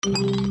Billionaire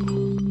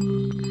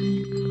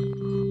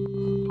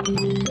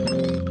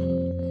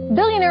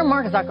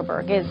Mark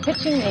Zuckerberg is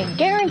pitching a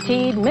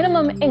guaranteed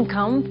minimum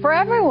income for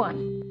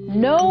everyone.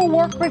 No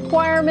work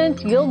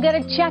requirement, you'll get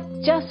a check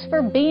just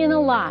for being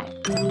alive.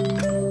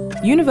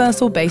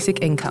 Universal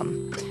basic income.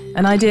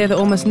 An idea that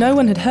almost no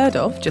one had heard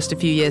of just a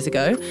few years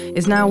ago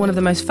is now one of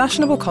the most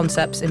fashionable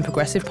concepts in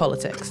progressive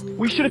politics.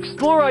 We should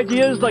explore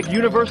ideas like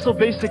universal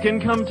basic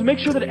income to make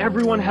sure that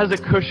everyone has a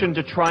cushion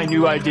to try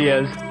new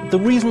ideas. The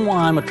reason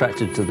why I'm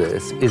attracted to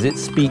this is it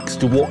speaks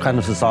to what kind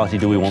of society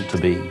do we want to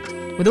be.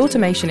 With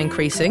automation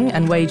increasing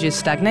and wages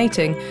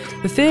stagnating,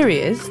 the theory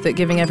is that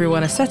giving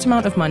everyone a set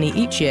amount of money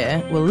each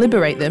year will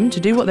liberate them to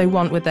do what they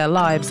want with their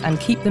lives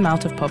and keep them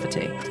out of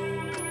poverty.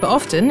 But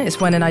often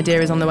it's when an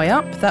idea is on the way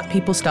up that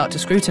people start to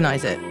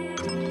scrutinise it.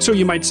 So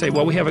you might say,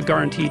 well, we have a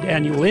guaranteed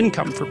annual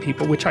income for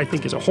people, which I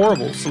think is a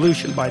horrible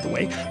solution, by the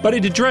way, but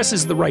it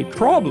addresses the right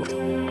problem.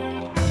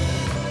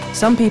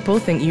 Some people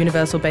think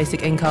universal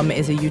basic income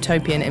is a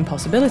utopian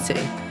impossibility.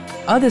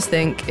 Others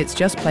think it's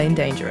just plain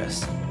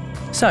dangerous.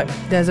 So,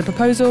 there's a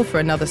proposal for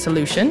another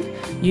solution,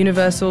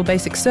 universal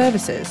basic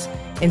services.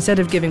 Instead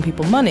of giving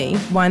people money,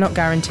 why not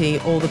guarantee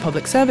all the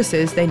public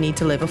services they need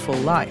to live a full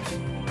life?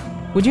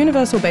 Would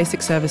universal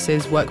basic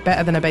services work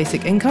better than a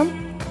basic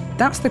income?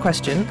 That's the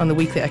question on the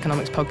Weekly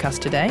Economics podcast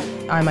today.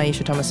 I'm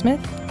Aisha Thomas-Smith.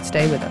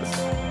 Stay with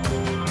us.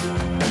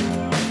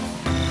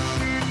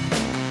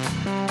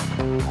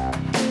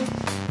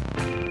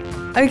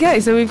 Okay,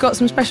 so we've got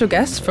some special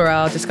guests for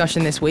our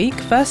discussion this week.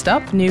 First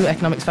up, New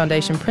Economics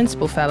Foundation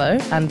Principal Fellow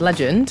and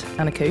legend,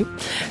 Anna Coupe,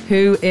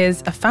 who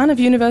is a fan of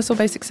universal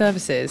basic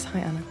services. Hi,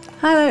 Anna.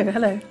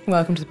 Hello.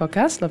 Welcome to the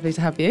podcast. Lovely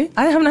to have you.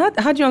 I haven't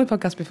had you on the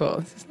podcast before.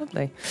 This is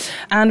lovely.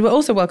 And we're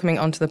also welcoming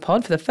onto the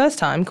pod for the first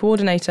time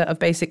Coordinator of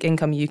Basic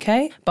Income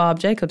UK, Barb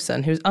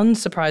Jacobson, who's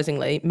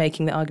unsurprisingly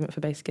making the argument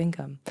for basic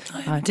income.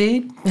 Hi.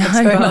 Indeed. Thanks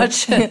very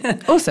much.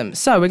 Awesome.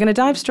 So we're going to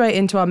dive straight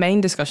into our main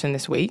discussion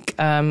this week,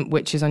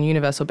 which is on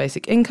universal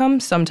basic income,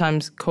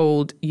 sometimes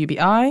called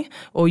UBI,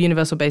 or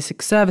universal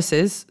basic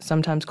services,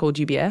 sometimes called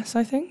UBS,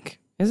 I think.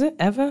 Is it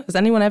ever? Has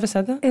anyone ever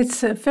said that?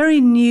 It's a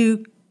very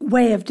new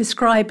way of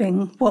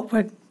describing what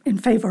we're in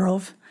favour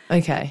of.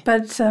 Okay.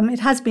 But it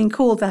has been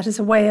called that as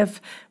a way of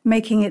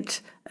making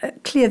it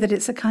clear that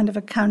it's a kind of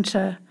a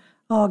counter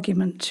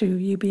argument to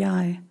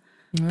UBI.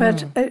 Oh.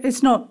 But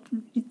it's not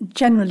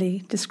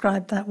generally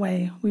described that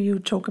way. You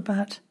talk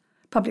about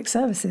public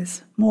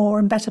services, more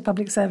and better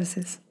public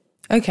services.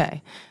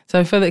 Okay.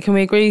 So can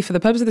we agree, for the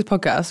purpose of this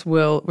podcast,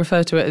 we'll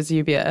refer to it as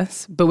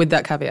UBS, but with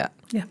that caveat?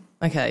 Yeah.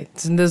 Okay,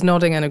 so there's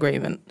nodding and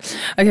agreement.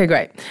 Okay,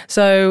 great.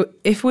 So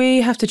if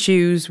we have to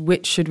choose,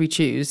 which should we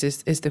choose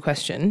is the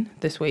question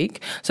this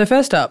week. So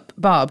first up,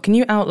 Barb, can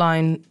you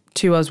outline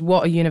to us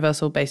what a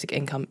universal basic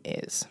income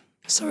is?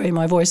 Sorry,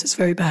 my voice is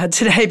very bad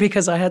today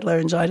because I had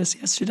laryngitis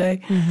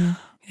yesterday. Mm-hmm.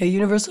 A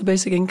universal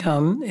basic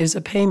income is a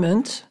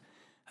payment,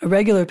 a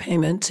regular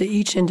payment to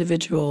each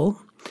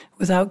individual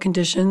without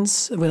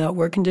conditions, without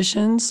work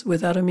conditions,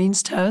 without a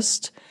means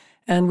test,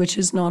 and which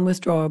is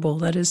non-withdrawable.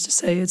 That is to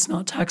say, it's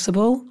not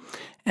taxable.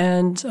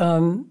 And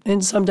in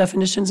some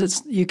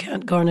definitions, you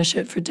can't garnish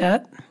it for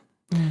debt.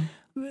 Mm.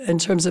 In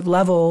terms of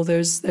level,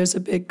 there's a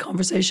big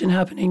conversation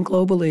happening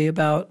globally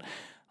about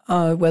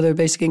whether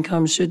basic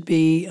income should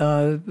be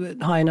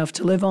high enough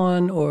to live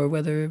on, or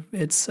whether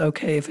it's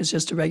okay if it's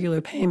just a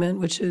regular payment,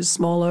 which is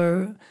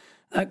smaller,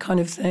 that kind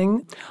of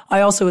thing.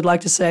 I also would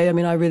like to say,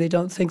 I really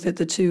don't think that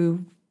the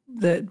two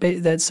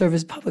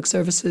that public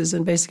services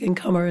and basic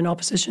income are in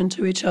opposition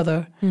to each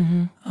other.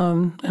 Mm-hmm.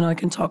 And I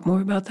can talk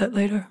more about that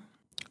later.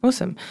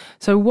 Awesome.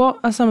 So what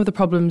are some of the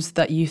problems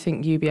that you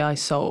think UBI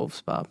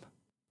solves, Barb?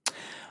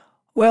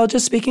 Well,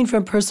 just speaking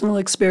from personal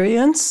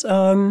experience,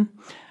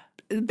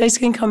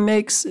 basic income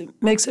makes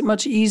it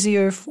much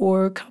easier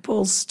for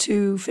couples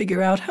to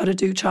figure out how to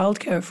do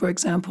childcare, for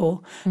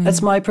example. Mm-hmm.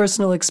 That's my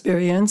personal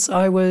experience.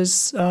 I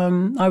was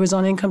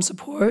on income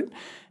support,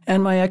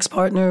 and my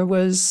ex-partner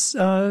was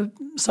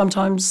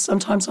sometimes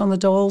on the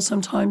dole,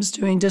 sometimes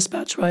doing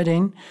dispatch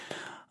writing.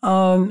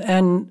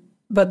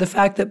 But the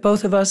fact that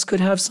both of us could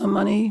have some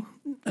money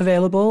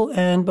available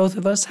and both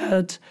of us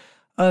had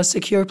a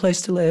secure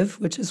place to live,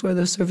 which is where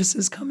those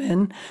services come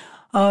in,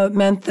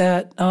 meant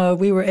that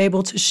we were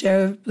able to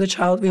share the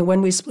child.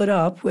 When we split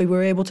up, we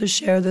were able to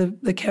share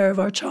the care of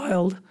our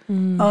child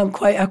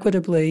quite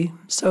equitably.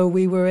 So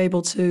we were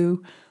able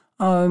to,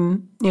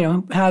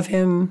 have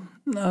him,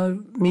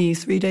 me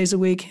 3 days a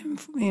week, him,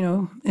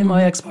 and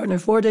my ex-partner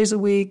 4 days a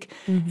week,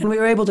 and we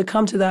were able to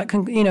come to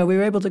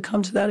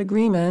that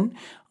agreement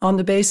on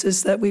the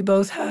basis that we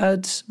both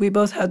had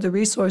the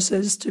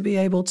resources to be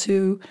able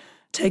to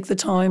take the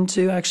time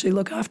to actually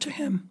look after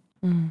him.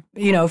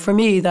 For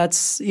me,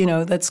 that's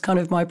kind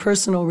of my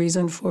personal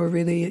reason for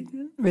really,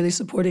 really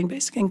supporting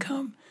basic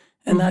income.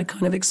 And that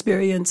kind of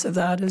experience of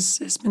that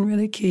has been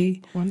really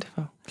key.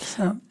 Wonderful.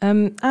 So,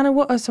 Anna,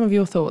 what are some of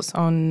your thoughts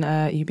on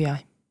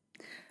UBI?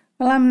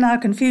 Well, I'm now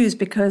confused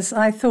because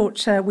I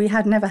thought we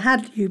had never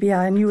had UBI,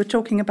 and you were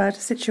talking about a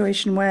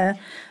situation where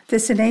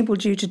this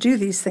enabled you to do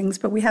these things,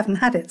 but we haven't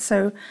had it.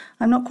 So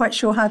I'm not quite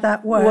sure how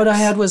that works. What I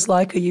had was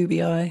like a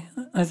UBI,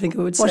 I think it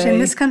would say. What, in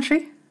this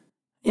country?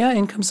 Yeah,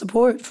 income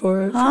support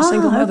for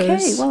single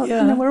mothers. Okay.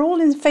 Well, we're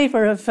all in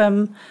favour of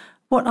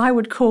what I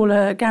would call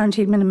a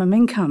guaranteed minimum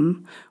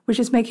income, which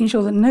is making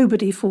sure that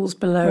nobody falls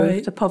below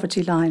the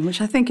poverty line, which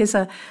I think is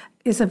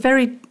a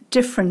very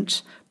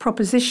different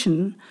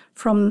proposition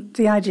from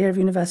the idea of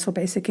universal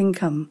basic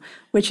income,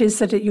 which is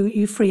that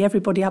you free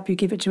everybody up, you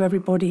give it to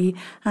everybody,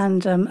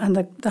 and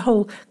the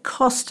whole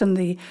cost and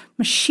the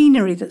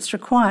machinery that's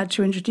required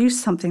to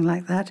introduce something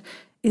like that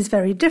is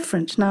very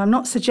different. Now, I'm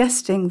not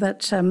suggesting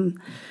that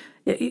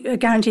a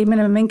guaranteed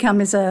minimum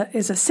income is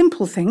a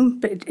simple thing,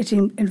 but it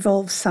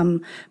involves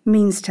some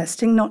means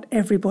testing. Not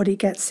everybody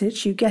gets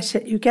it. You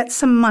get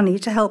some money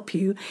to help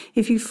you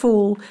if you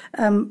fall,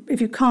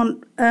 if you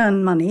can't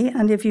earn money,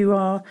 and if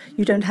you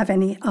don't have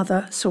any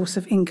other source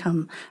of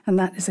income. And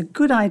that is a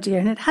good idea,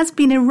 and it has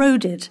been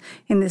eroded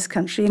in this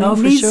country, and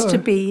it needs to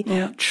be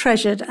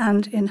treasured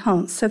and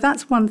enhanced. So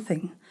that's one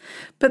thing.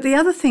 But the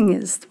other thing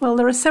is, well,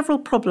 there are several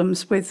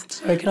problems with...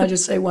 Sorry, can I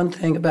just say one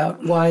thing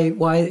about why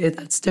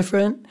that's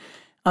different?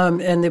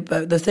 And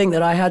the thing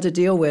that I had to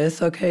deal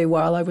with,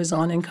 while I was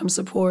on income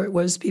support,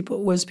 was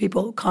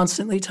people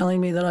constantly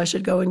telling me that I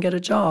should go and get a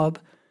job,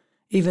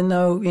 even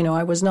though,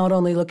 I was not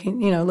only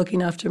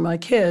looking after my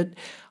kid,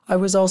 I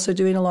was also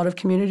doing a lot of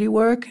community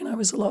work, and I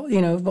was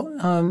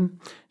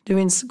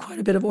doing quite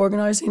a bit of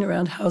organizing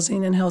around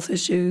housing and health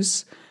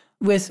issues.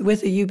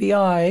 With a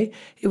UBI,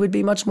 it would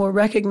be much more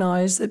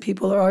recognized that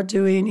people are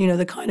doing,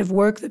 the kind of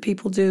work that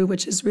people do,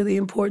 which is really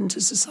important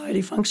to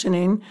society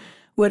functioning,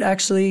 would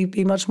actually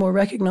be much more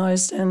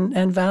recognized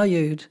and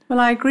valued. Well,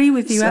 I agree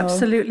with you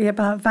absolutely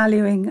about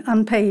valuing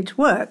unpaid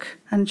work,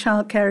 and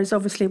childcare is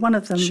obviously one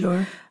of them.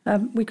 Sure.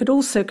 We could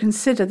also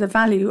consider the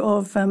value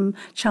of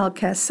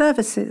childcare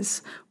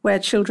services, where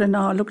children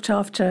are looked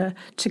after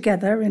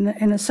together in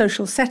a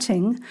social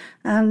setting,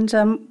 and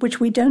which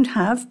we don't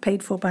have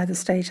paid for by the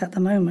state at the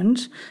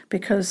moment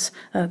because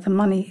the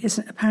money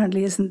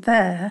isn't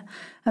there.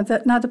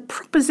 Now, the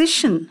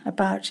proposition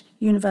about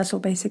universal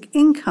basic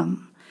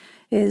income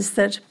is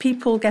that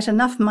people get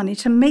enough money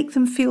to make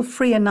them feel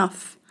free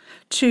enough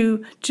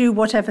to do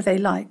whatever they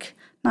like.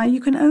 Now,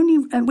 you can only,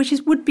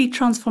 would be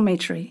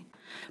transformatory,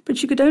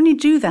 but you could only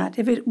do that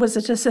if it was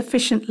at a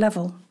sufficient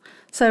level.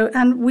 So,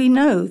 and we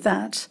know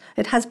that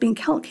it has been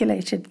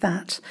calculated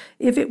that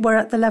if it were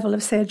at the level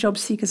of, say, a job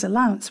seeker's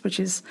allowance, which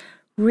is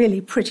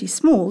really pretty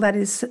small, that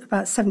is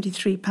about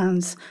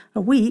 £73 a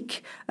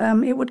week,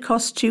 it would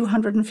cost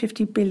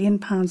 £250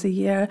 billion a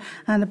year,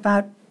 and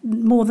about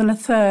more than about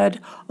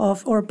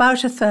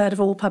a third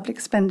of all public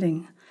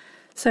spending.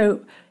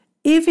 So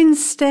if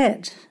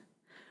instead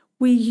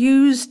we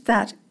used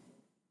that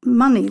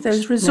money,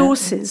 those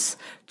resources,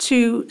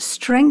 to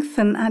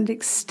strengthen and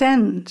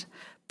extend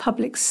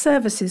public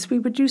services, we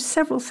would do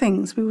several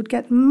things. We would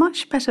get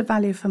much better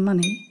value for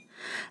money,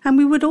 and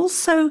we would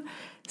also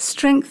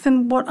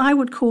strengthen what I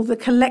would call the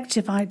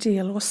collective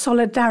ideal or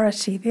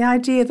solidarity, the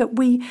idea that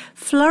we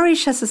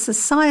flourish as a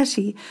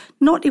society,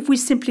 not if we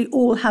simply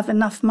all have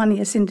enough money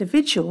as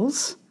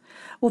individuals,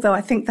 although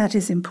I think that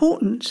is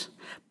important,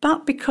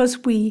 but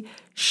because we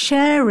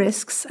share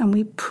risks and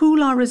we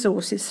pool our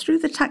resources through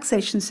the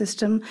taxation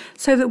system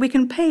so that we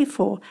can pay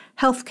for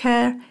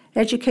healthcare,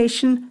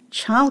 education,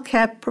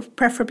 childcare,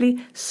 preferably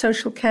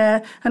social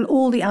care, and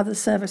all the other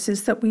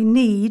services that we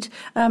need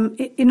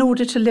in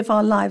order to live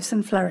our lives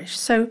and flourish.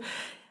 So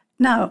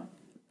now,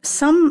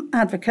 some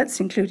advocates,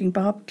 including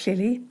Barb,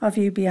 clearly, of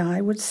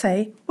UBI, would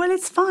say, well,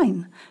 it's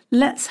fine,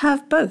 let's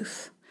have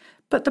both.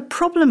 But the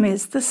problem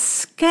is the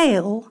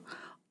scale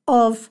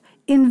of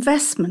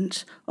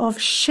investment of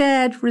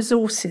shared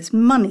resources,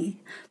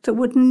 money, that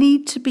would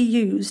need to be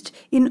used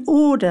in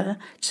order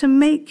to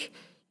make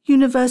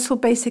universal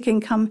basic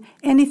income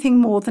anything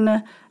more than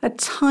a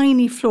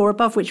tiny floor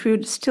above which we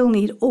would still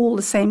need all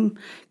the same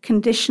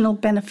conditional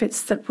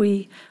benefits that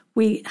we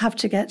have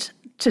to get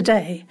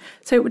today.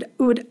 So it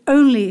would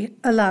only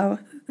allow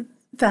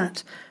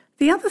that.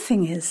 The other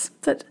thing is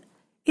that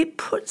it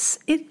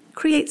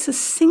creates a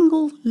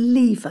single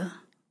lever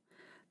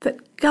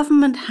that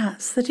government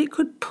has, that it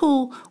could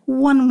pull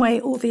one way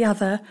or the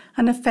other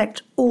and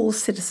affect all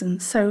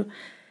citizens. So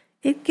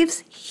it gives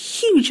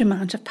huge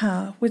amount of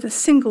power with a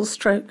single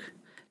stroke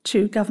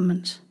to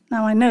government.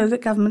 Now, I know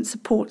that government is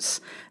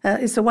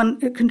the one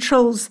that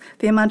controls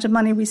the amount of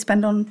money we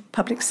spend on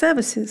public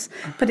services,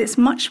 but it's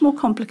much more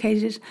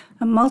complicated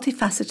and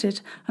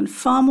multifaceted and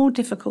far more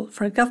difficult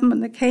for a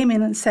government that came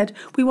in and said,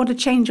 we want to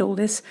change all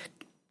this,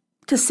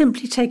 to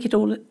simply take it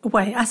all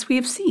away, as we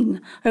have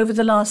seen over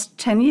the last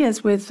 10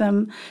 years with,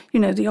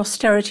 the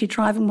austerity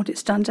drive and what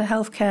it's done to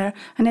healthcare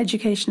and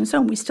education and so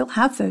on. We still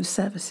have those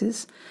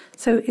services.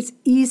 So it's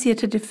easier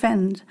to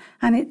defend,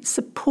 and it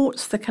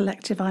supports the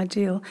collective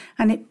ideal,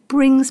 and it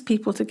brings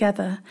people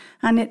together,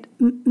 and it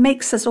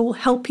makes us all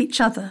help each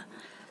other.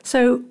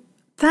 So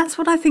that's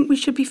what I think we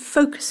should be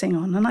focusing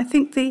on. And I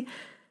think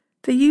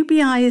the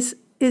UBI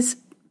is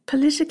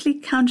politically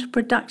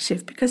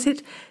counterproductive because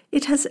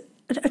it has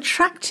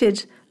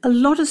attracted a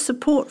lot of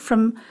support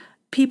from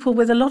people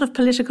with a lot of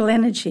political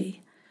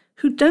energy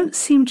who don't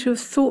seem to have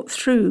thought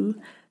through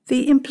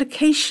the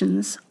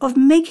implications of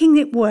making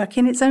it work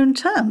in its own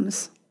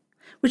terms,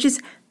 which is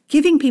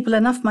giving people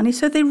enough money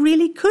so they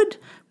really could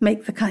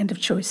make the kind of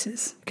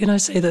choices. Can I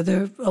say that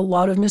there are a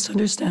lot of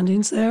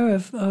misunderstandings there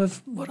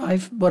of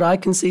what I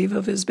conceive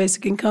of as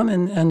basic income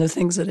and the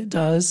things that it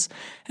does,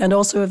 and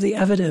also of the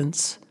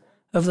evidence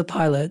of the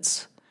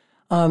pilots.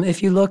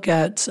 If you look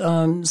at,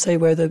 say,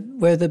 where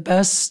the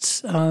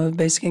best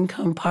basic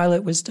income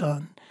pilot was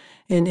done,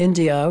 in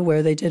India,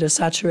 where they did a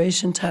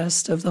saturation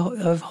test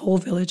of whole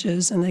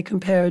villages, and they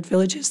compared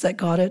villages that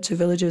got it to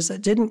villages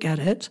that didn't get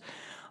it,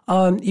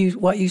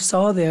 what you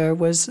saw there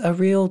was a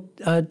real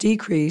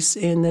decrease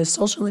in the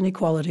social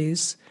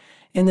inequalities,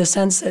 in the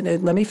sense that,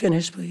 let me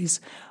finish, please,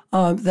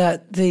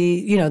 that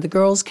the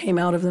girls came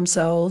out of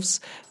themselves,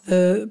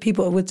 the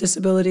people with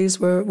disabilities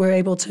were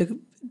able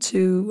to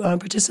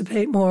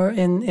participate more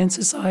in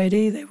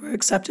society, they were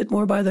accepted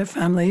more by their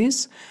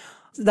families.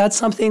 That's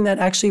something that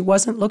actually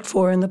wasn't looked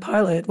for in the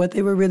pilot. What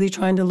they were really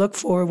trying to look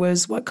for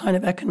was what kind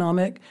of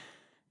economic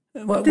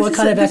This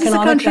is a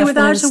country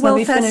without a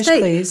welfare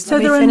state. So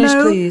there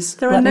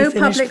are no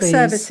public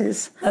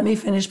services. Let me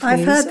finish,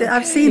 please.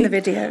 I've seen the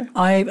video.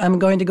 I'm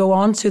going to go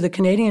on to the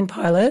Canadian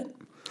pilot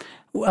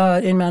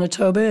in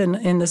Manitoba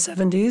in the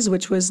 70s,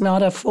 which was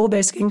not a full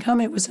basic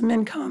income; it was a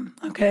MINCOM.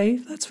 Okay,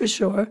 that's for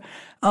sure.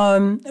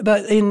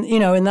 But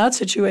in that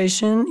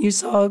situation, you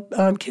saw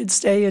kids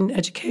stay in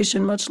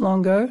education much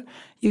longer.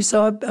 You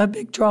saw a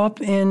big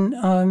drop in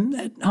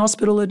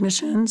hospital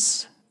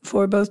admissions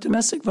for both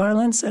domestic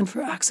violence and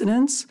for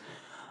accidents.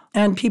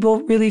 And people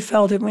really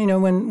felt it,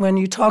 when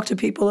you talk to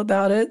people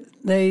about it,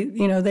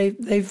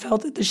 they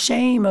felt that the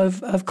shame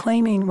of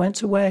claiming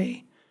went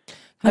away.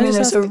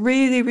 There's a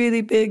really,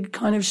 really big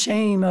kind of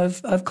shame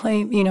of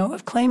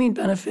claiming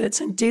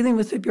benefits and dealing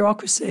with the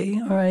bureaucracy,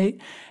 all right?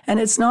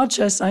 And it's not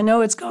just, I know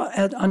it's got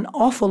an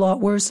awful lot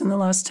worse in the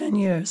last 10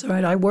 years, all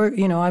right? I work,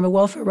 I'm a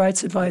welfare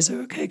rights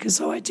advisor, okay,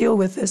 so I deal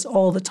with this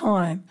all the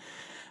time.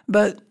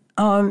 But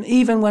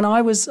even when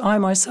I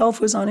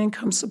myself was on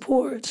income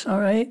support,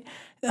 all right,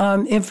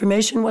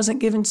 information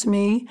wasn't given to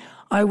me.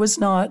 I was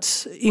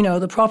not,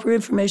 the proper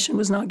information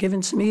was not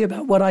given to me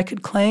about what I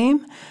could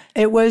claim.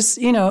 It was,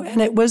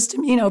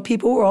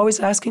 people were always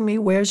asking me,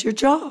 "Where's your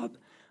job?"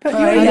 But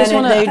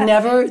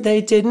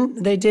they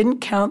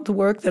didn't count the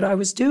work that I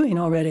was doing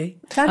already.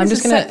 That is a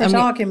separate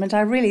argument,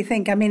 I really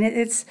think.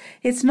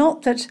 It's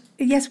not that,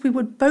 yes, we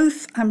would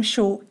both, I'm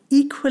sure,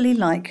 equally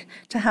like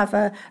to have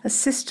a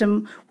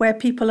system where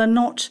people are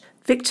not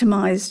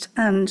victimized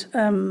and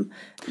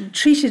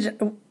treated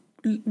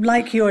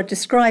like you're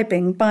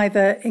describing by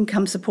the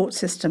income support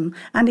system.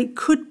 And it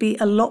could be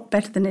a lot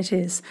better than it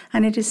is.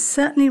 And it is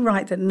certainly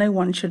right that no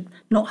one should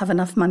not have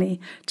enough money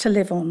to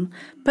live on.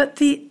 But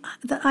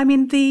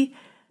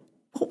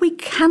what we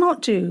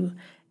cannot do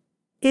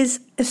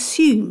is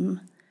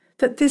assume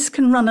that this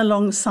can run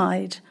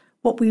alongside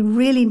what we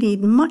really need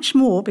much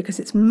more, because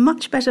it's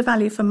much better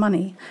value for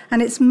money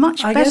and it's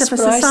much better for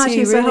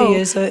society as a whole.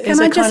 Can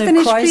I just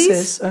finish,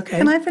 please? Okay.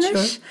 Can I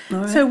finish? Sure.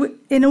 All right. So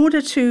in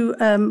order to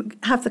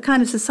have the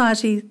kind of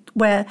society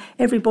where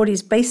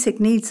everybody's basic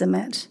needs are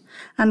met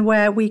and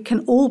where we can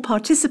all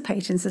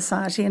participate in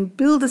society and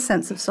build a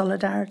sense of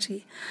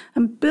solidarity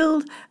and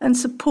build and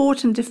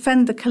support and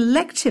defend the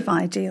collective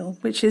ideal,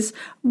 which is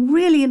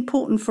really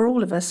important for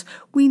all of us,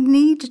 we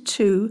need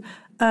to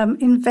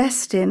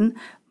invest in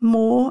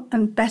more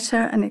and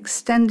better and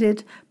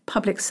extended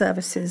public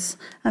services.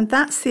 And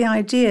that's the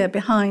idea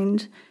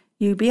behind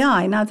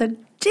UBI. Now, the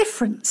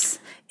difference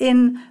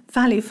in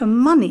value for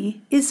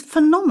money is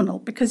phenomenal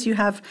because you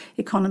have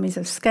economies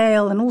of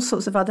scale and all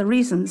sorts of other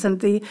reasons.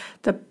 And the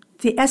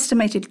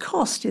estimated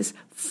cost is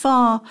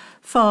far,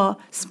 far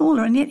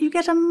smaller. And yet you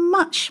get a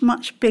much,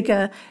 much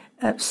bigger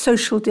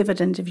social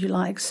dividend, if you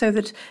like, so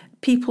that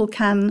people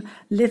can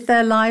live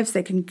their lives,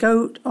 they can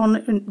go on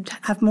and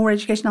have more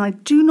education. And I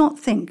do not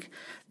think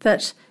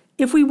that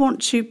if we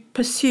want to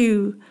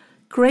pursue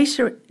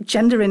greater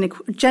gender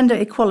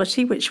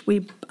equality, which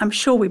I'm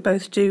sure we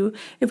both do,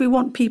 if we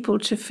want people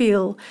to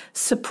feel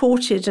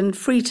supported and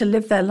free to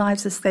live their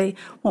lives as they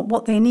want,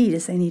 what they need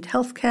is they need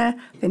healthcare,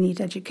 they need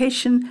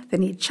education, they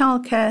need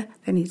childcare,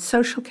 they need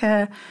social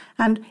care,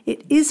 and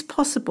it is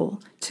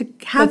possible to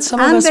have. But some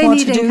of us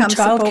want to do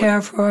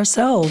childcare for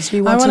ourselves.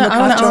 We want to look after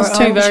our own children. I want to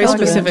ask two very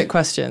specific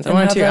questions. I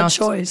wanted to ask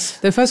choice.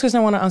 The first question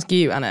I want to ask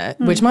you, Anna,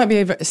 which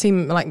might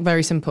seem like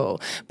very simple,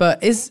 but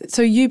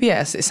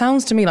UBS. It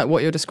sounds to me like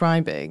what you're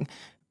describing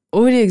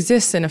already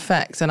exists in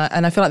effect, and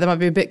I feel like that might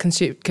be a bit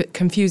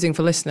confusing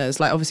for listeners.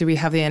 Like, obviously we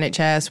have the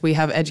NHS, we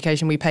have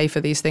education, we pay for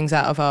these things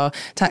out of our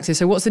taxes.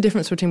 So what's the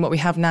difference between what we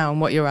have now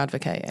and what you're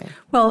advocating?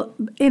 Well,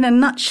 in a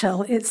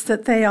nutshell, it's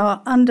that they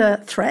are under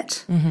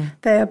threat. Mm-hmm.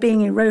 They are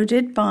being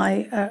eroded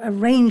by a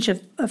range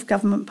of of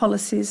government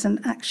policies and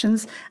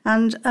actions.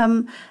 And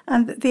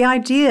the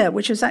idea,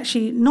 which was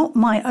actually not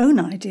my own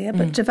idea,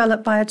 but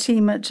developed by a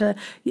team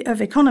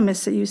of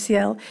economists at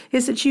UCL,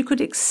 is that you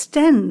could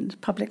extend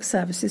public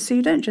services. So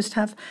you don't just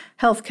have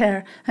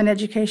healthcare and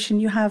education,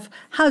 you have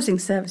housing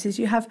services,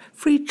 you have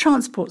free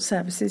transport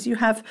services, you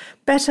have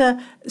better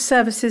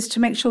services to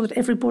make sure that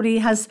everybody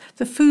has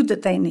the food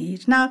that they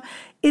need. Now,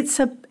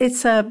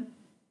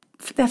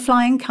 they're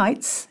flying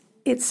kites.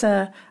 It's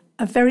a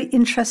very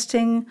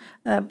interesting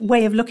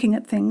way of looking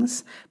at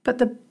things. But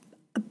the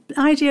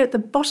idea at the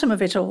bottom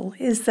of it all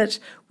is that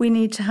we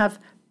need to have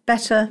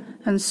better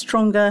and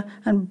stronger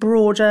and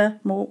broader,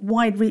 more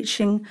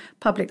wide-reaching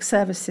public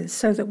services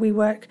so that we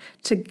work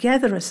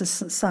together as a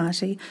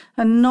society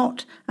and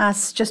not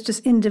just as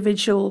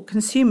individual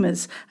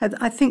consumers.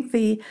 I think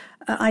the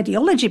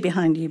ideology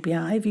behind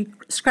UBI, if you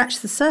scratch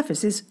the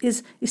surface,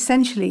 is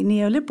essentially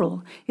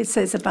neoliberal.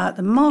 It's about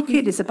the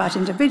market, it's about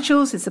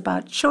individuals, it's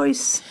about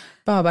choice.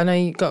 Barb, I know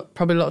you've got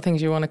probably a lot of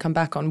things you want to come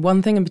back on.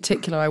 One thing in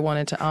particular I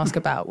wanted to ask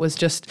about was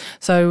just,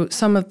 so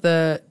some of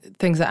the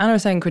things that Anna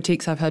was saying,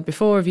 critiques I've heard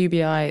before of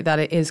UBI, that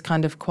it is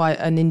kind of quite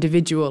an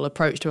individual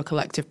approach to a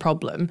collective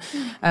problem.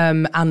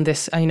 And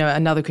this,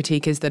 another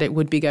critique is that it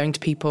would be going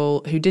to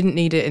people who didn't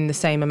need it in the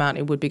same amount.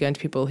 It would be going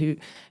to people who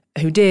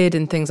did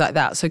and things like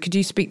that. So could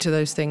you speak to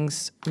those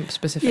things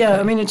specifically? Yeah,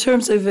 I mean, in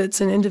terms of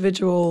it's an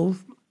individual...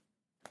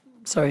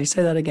 Sorry,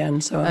 say that again.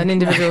 An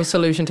individual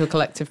solution to a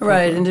collective problem.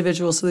 Right,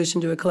 individual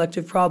solution to a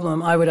collective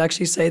problem. I would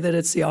actually say that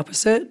it's the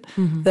opposite,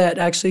 that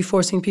actually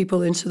forcing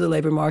people into the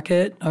labor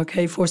market,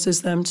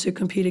 forces them to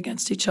compete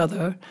against each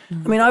other.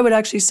 I mean, I would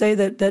actually say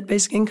that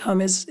basic income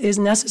is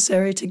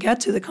necessary to get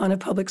to the kind of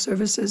public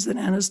services that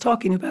Anna's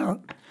talking about.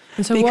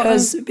 And so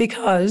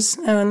because,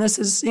 and this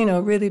is,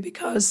 really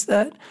because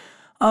that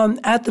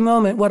at the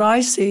moment, what I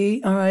see,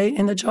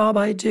 in the job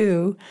I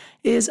do,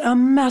 is a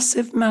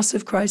massive,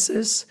 massive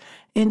crisis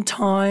in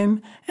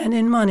time and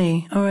in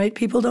money,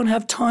 People don't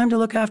have time to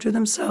look after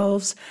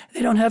themselves.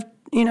 They don't have,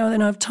 they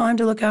don't have time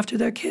to look after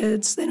their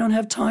kids. They don't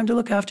have time to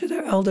look after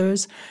their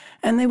elders.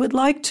 And they would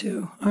like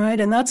to,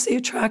 And that's the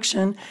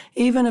attraction,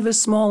 even of a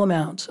small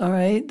amount,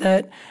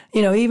 That,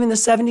 even the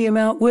 70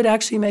 amount would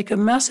actually make a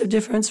massive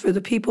difference for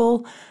the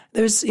people.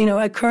 There's,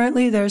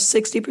 currently there's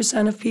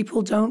 60% of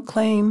people don't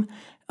claim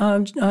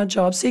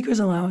job seekers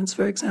allowance,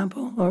 for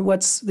example, or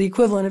what's the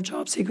equivalent of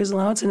job seekers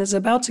allowance, and it's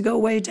about to go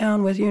way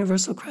down with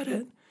universal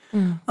credit.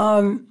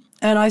 And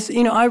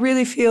I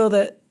really feel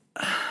that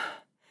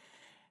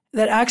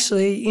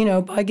actually,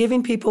 by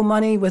giving people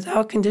money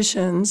without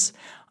conditions,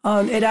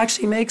 it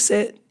actually makes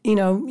it,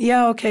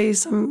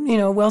 some,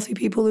 wealthy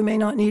people who may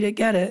not need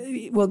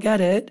it will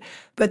get it,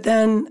 but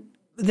then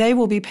they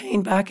will be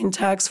paying back in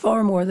tax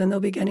far more than they'll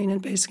be getting in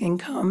basic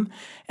income.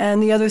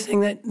 And the other thing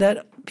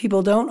that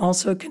people don't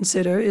also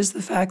consider is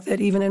the fact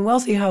that even in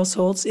wealthy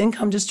households,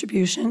 income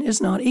distribution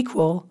is not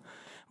equal.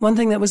 One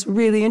thing that was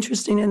really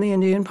interesting in the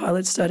Indian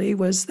pilot study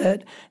was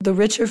that the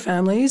richer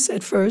families,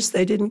 at first,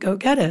 they didn't go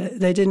get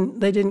it. They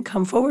didn't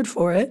come forward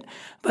for it.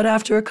 But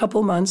after a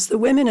couple months, the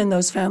women in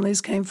those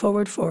families came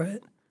forward for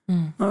it.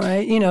 All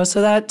right,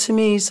 so that to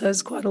me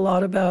says quite a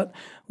lot about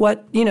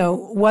what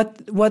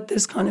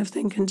this kind of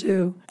thing can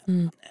do.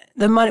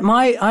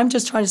 I'm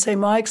just trying to say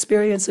my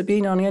experience of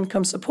being on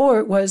income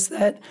support was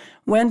that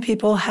when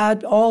people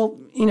had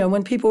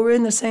when people were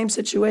in the same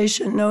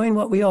situation, knowing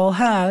what we all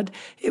had,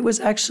 it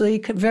was actually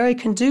very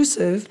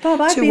conducive to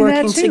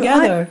working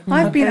together.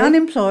 I've been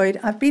unemployed.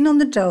 I've been on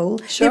the dole.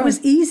 Sure. It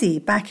was easy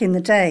back in the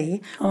day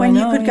when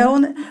you could go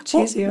on. It's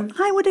easier.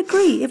 I would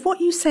agree. If what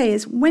you say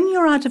is when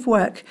you're out of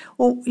work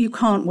or you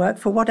can't work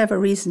for whatever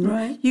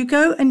reason, you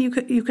go and you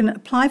can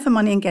apply for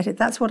money and get it.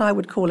 That's what I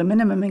would call a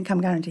minimum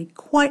income guarantee.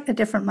 Quite a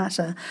different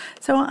matter.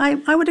 So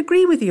I would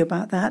agree with you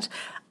about that.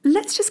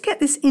 Let's just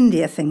get this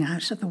India thing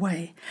out of the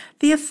way.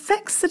 The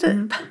effects that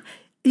a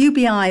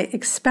UBI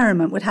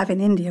experiment would have in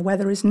India, where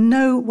there is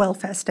no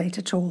welfare state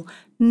at all,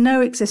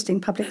 no existing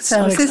public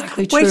services. Not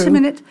exactly Wait true. a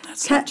minute.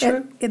 That's not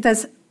true.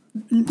 There's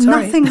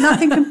nothing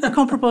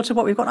comparable to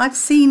what we've got. I've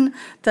seen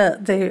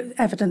the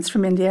evidence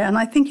from India, and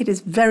I think it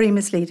is very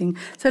misleading.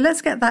 So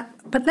let's get that.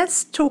 But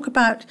let's talk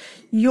about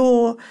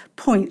your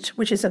point,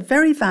 which is a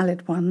very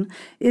valid one,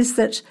 is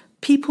that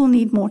people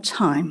need more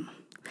time.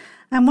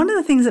 And one of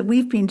the things that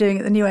we've been doing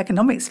at the New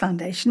Economics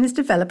Foundation is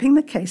developing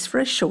the case for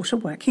a shorter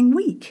working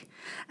week.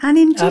 And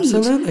indeed,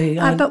 absolutely.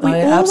 But we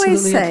I always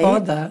absolutely say,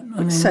 applaud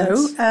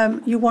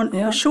that. You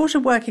want shorter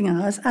working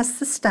hours as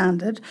the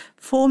standard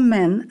for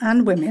men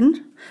and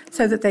women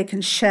so that they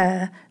can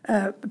share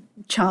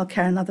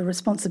childcare and other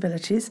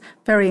responsibilities,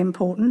 very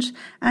important.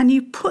 And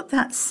you put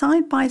that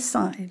side by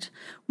side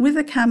with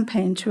a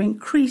campaign to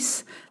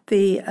increase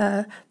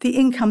the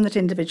income that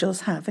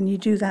individuals have. And you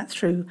do that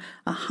through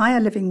a higher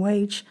living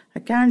wage, a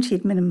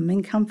guaranteed minimum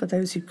income for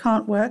those who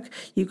can't work.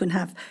 You can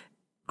have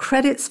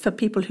credits for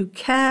people who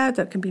care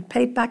that can be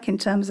paid back in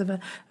terms of a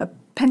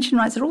pension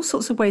rights. There are all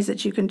sorts of ways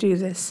that you can do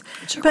this.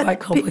 Which are quite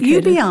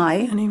complicated.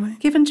 UBI,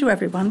 given to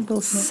everyone,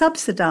 will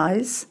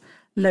subsidise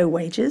low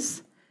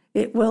wages.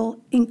 It will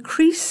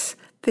increase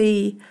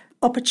the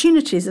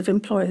opportunities of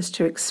employers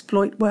to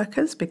exploit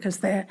workers because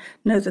they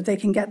know that they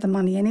can get the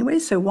money anyway.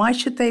 So why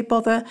should they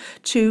bother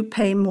to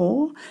pay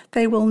more?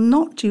 They will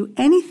not do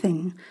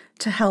anything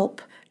to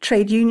help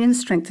trade unions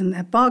strengthen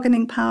their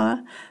bargaining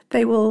power.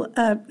 They will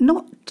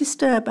not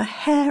disturb a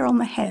hair on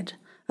the head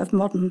of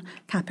modern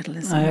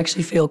capitalism. I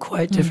actually feel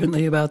quite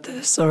differently about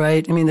this, all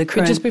right? I mean, the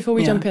current... But just before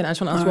we jump in, I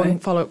just want to ask one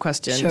follow-up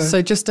question. Sure.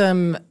 So just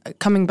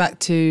coming back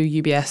to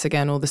UBS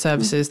again, all the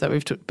services that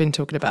we've been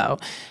talking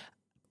about,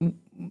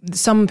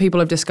 some people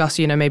have discussed,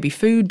 maybe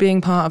food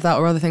being part of that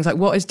or other things. Like,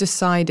 what is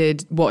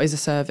decided, what is a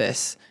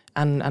service?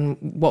 And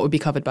what would be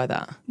covered by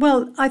that?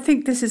 Well, I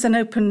think this is an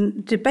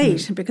open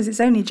debate because it's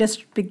only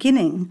just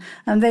beginning.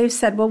 And they've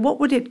said, well, what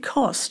would it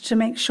cost to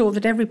make sure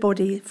that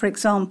everybody, for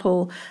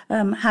example,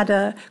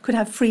 could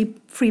have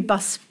free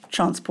bus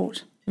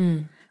transport,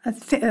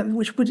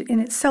 which would in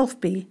itself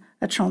be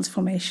a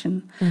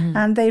transformation.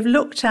 And they've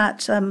looked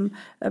at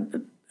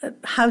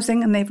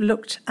housing and they've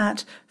looked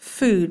at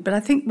food. But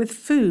I think with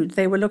food,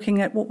 they were looking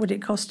at what would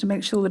it cost to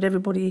make sure that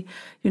everybody,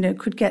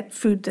 could get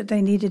food that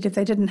they needed if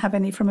they didn't have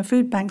any from a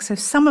food bank. So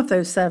some of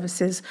those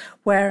services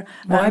where...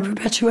 Why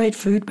perpetuate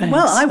food banks?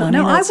 Well, I wouldn't.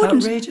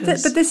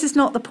 Outrageous. But this is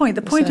not the point.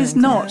 The point is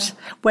not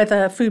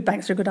whether food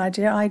banks are a good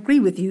idea. I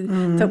agree with you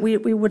that we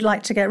would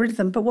like to get rid of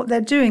them. But what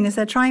they're doing is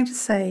they're trying to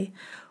say,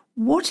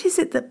 what is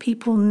it that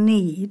people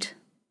need?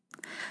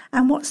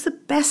 And what's the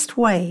best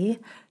way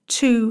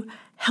to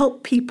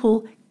help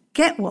people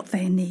get what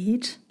they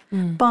need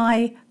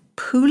by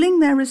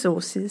pooling their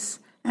resources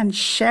and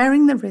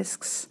sharing the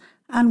risks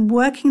and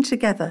working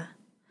together.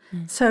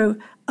 So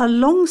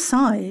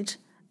alongside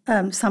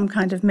some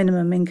kind of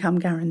minimum income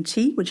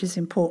guarantee, which is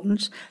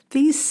important,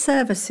 these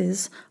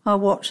services are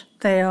what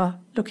they are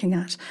looking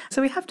at.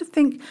 So we have to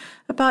think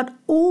about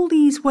all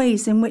these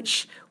ways in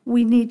which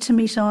we need to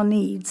meet our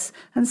needs,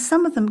 and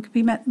some of them can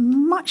be met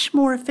much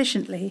more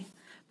efficiently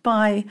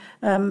by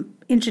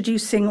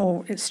introducing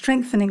or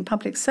strengthening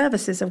public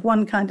services of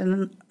one kind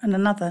and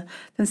another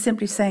than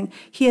simply saying,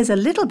 here's a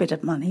little bit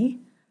of money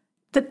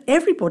that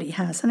everybody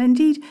has. And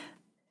indeed,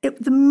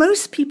 the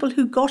most people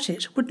who got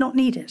it would not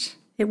need it.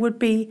 It would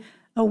be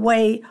a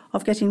way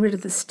of getting rid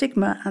of the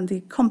stigma and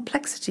the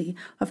complexity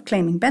of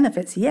claiming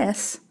benefits,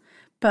 yes,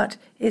 but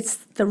it's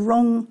the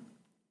wrong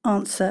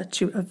answer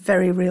to a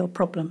very real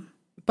problem.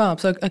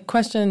 Barb, so a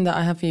question that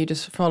I have for you,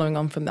 just following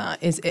on from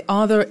that, is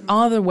are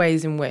there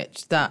ways in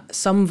which that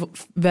some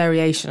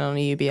variation on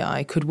a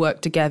UBI could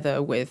work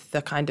together with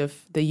the kind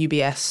of the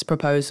UBS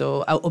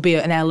proposal, or be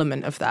an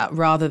element of that,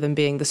 rather than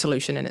being the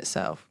solution in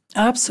itself?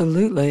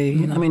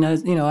 Absolutely. I mean,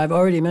 I've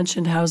already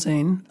mentioned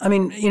housing. I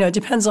mean, it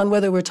depends on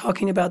whether we're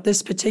talking about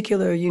this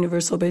particular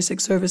universal basic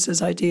services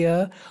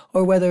idea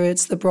or whether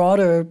it's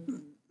broader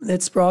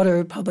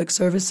public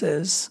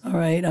services. All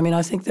right. I mean,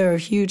 I think there are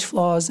huge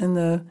flaws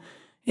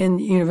in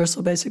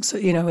universal basic,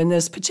 in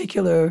this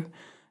particular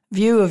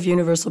view of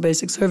universal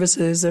basic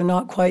services. They're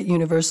not quite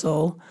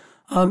universal.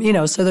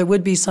 So there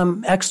would be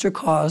some extra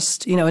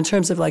cost, in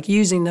terms of like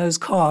using those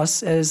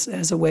costs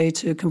as a way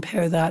to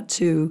compare that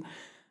to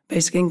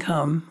basic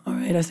income. All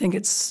right. I think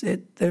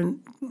they're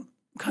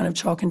kind of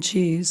chalk and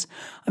cheese.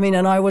 I mean,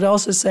 and I would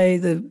also say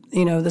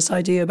this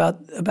idea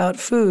about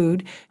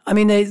food. I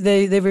mean,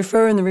 they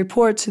refer in the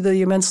report to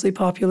the immensely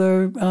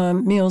popular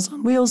Meals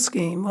on Wheels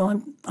scheme.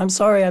 Well, I'm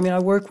sorry. I mean, I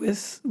work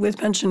with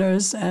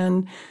pensioners,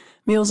 and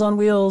Meals on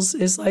Wheels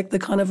is like the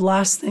kind of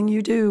last thing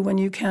you do when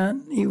you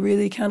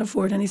really can't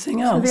afford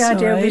anything else. So the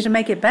idea would be to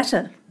make it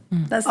better.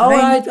 That's the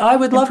thing. I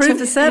would love to improve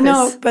the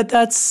service. but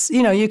that's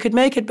you could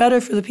make it better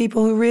for the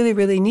people who really,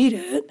 really need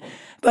it.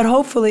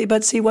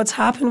 But see what's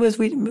happened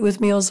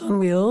with Meals on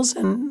Wheels,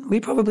 and we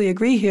probably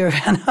agree here,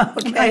 Anna.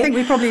 Okay? I think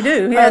we probably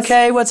do. Yes.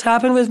 Okay, what's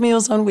happened with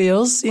Meals on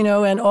Wheels,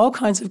 and all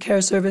kinds of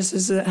care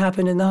services that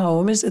happen in the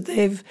home is that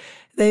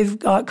they've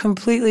got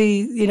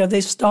completely,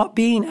 they've stopped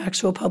being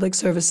actual public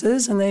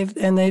services, and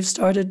they've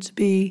started to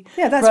be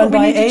run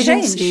by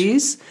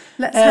agencies.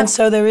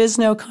 So there is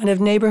no kind of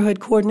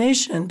neighborhood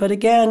coordination. But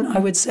again, I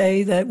would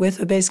say that with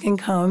a basic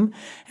income,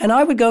 and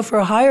I would go for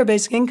a higher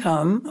basic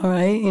income, all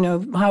right?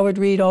 Howard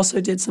Reid also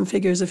did some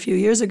figures a few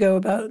years ago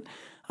about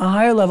a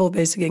higher level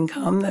basic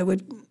income that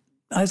would,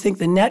 I think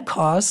the net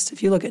cost,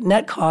 if you look at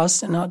net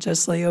cost and not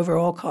just the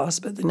overall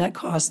cost, but the net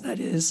cost, that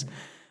is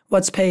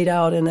what's paid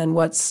out and then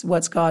what's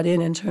got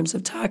in terms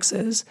of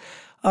taxes,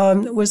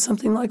 was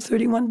something like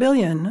 $31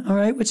 billion, all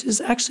right, which is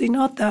actually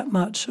not that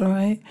much, all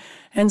right?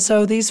 And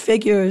so these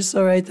figures,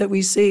 all right, that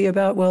we see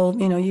about,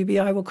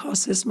 UBI will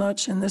cost this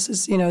much, and this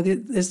is,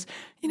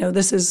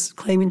 this is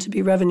claiming to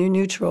be revenue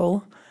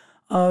neutral.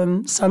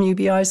 Some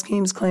UBI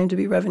schemes claim to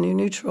be revenue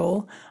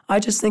neutral. I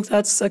just think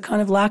that's a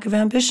kind of lack of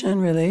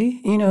ambition,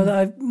 really.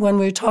 When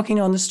we're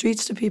talking on the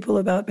streets to people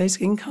about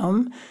basic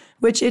income,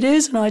 which it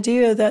is an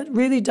idea that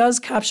really does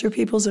capture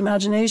people's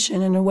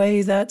imagination in a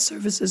way that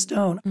services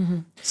don't.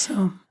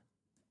 So,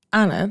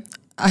 Anna,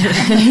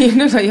 You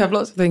look like you have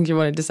lots of things you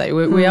wanted to say.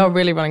 We are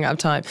really running out of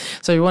time.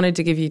 So we wanted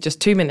to give you just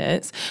 2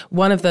 minutes.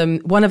 One of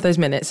those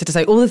minutes is to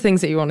say all the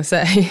things that you want to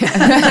say.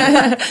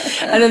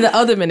 And then the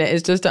other minute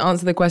is just to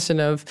answer the question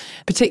of,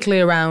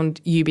 particularly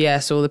around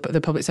UBS or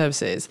the public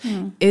services,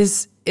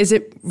 is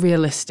it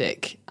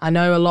realistic? I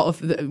know a lot of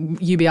the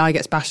UBI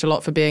gets bashed a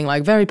lot for being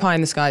like very pie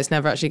in the sky, it's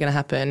never actually going to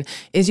happen.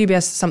 Is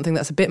UBS something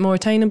that's a bit more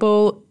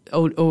attainable,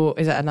 or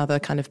is it another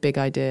kind of big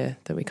idea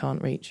that we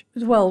can't reach?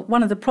 Well,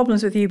 one of the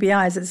problems with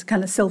UBI is it's a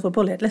kind of silver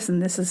bullet. Listen,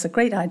 this is a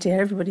great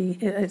idea.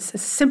 It's a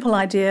simple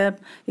idea.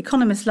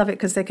 Economists love it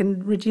because they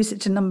can reduce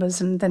it to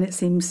numbers, and then it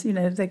seems,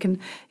 they can.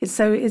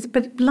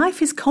 But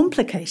life is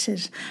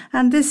complicated,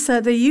 and this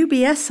the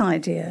UBS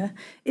idea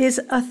is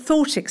a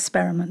thought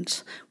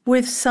experiment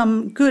with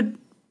some good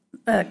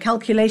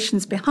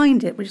calculations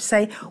behind it, which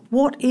say,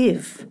 what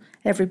if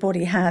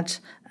everybody had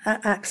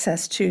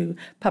access to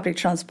public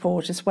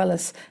transport as well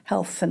as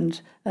health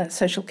and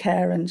social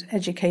care and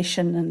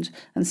education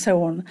and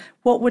so on?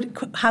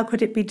 How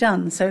could it be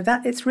done? So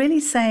that it's really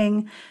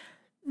saying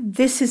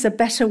this is a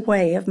better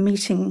way of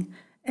meeting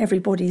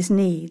everybody's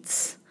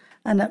needs,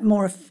 and a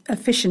more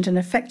efficient and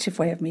effective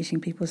way of meeting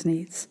people's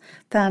needs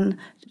than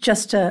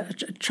just a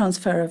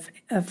transfer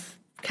of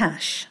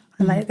cash.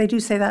 And they do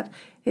say that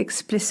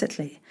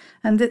explicitly.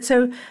 And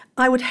so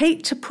I would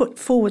hate to put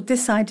forward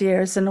this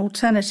idea as an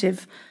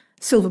alternative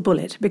silver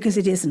bullet, because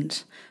it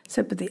isn't.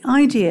 But the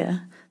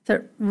idea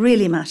that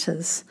really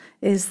matters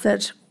is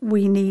that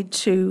we need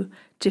to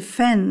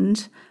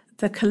defend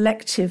the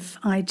collective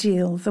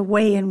ideal, the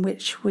way in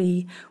which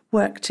we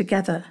work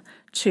together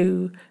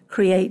to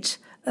create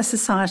a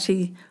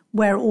society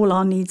where all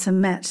our needs are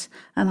met.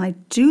 And I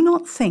do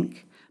not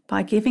think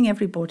by giving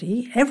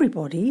everybody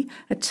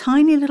a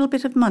tiny little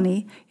bit of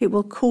money, it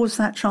will cause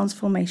that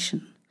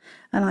transformation.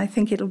 And I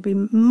think it'll be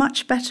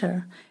much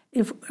better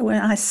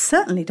I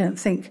certainly don't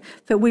think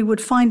that we would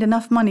find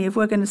enough money if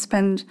we're going to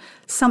spend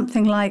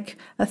something like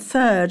a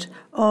third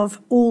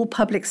of all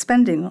public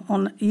spending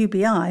on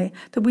UBI,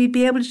 that we'd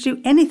be able to do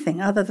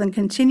anything other than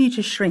continue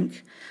to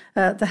shrink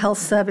the health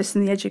service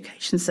and the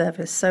education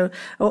service,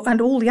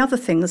 and all the other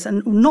things,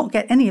 and not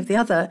get any of the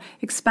other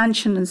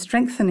expansion and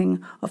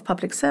strengthening of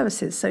public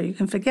services. So you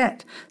can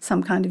forget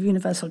some kind of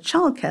universal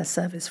childcare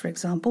service, for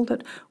example,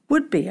 that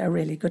would be a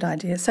really good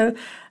idea. So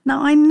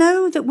now I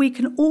know that we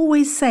can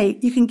always say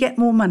you can get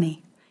more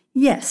money.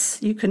 Yes,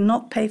 you can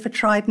not pay for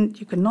Trident,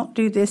 you can not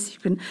do this,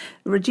 you can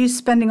reduce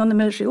spending on the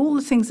military, all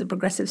the things that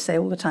progressives say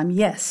all the time.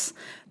 Yes,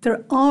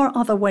 there are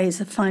other ways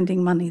of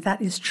finding money,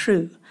 that is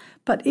true.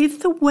 But if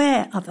there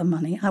were other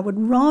money, I would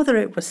rather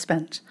it was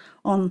spent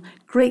on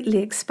greatly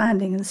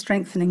expanding and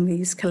strengthening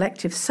these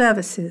collective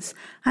services.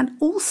 And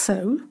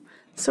also,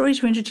 sorry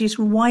to introduce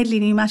widely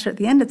new matter at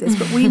the end of this,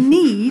 but we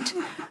need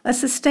a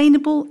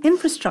sustainable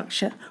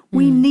infrastructure.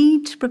 We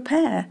need to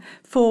prepare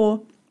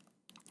for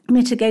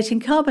mitigating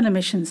carbon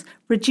emissions,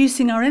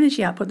 reducing our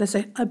energy output. There's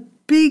a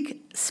big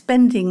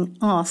spending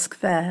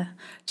ask there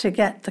to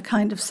get the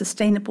kind of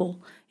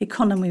sustainable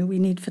economy we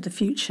need for the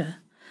future.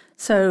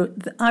 So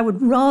I would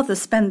rather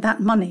spend that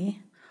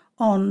money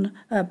on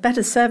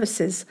better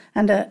services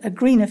and a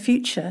greener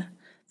future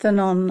than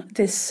on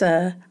this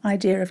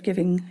idea of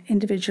giving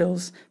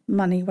individuals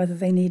money whether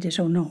they need it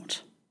or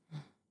not.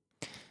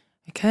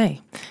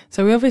 Okay,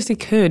 so we obviously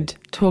could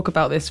talk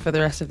about this for the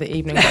rest of the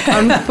evening, but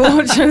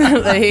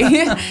unfortunately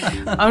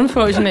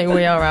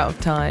we are out of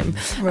time.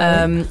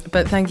 Right.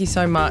 But thank you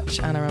so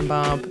much, Anna and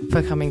Barb,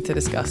 for coming to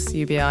discuss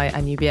UBI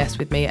and UBS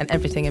with me and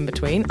everything in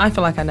between. I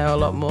feel like I know a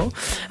lot more.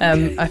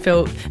 I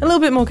feel a little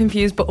bit more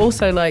confused, but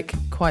also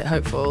quite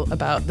hopeful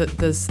about that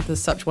there's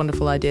such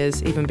wonderful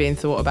ideas even being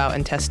thought about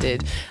and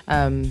tested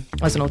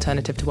as an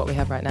alternative to what we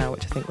have right now,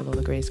 which I think we'll all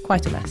agree is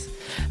quite a mess.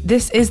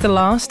 This is the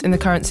last in the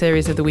current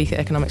series of the Week at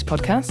Economics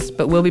podcasts,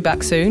 but we'll be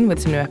back soon with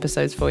some new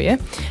episodes for you.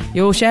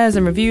 Your shares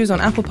and reviews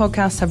on Apple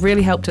Podcasts have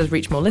really helped us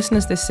reach more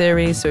listeners this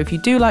series, so if you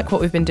do like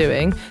what we've been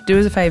doing, do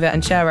us a favour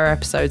and share our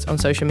episodes on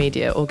social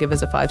media or give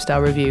us a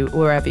 5-star review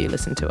wherever you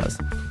listen to us.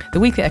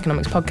 The Weekly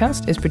Economics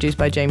podcast is produced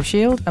by James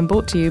Shield and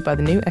brought to you by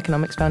the New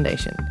Economics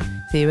Foundation.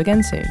 See you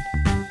again soon.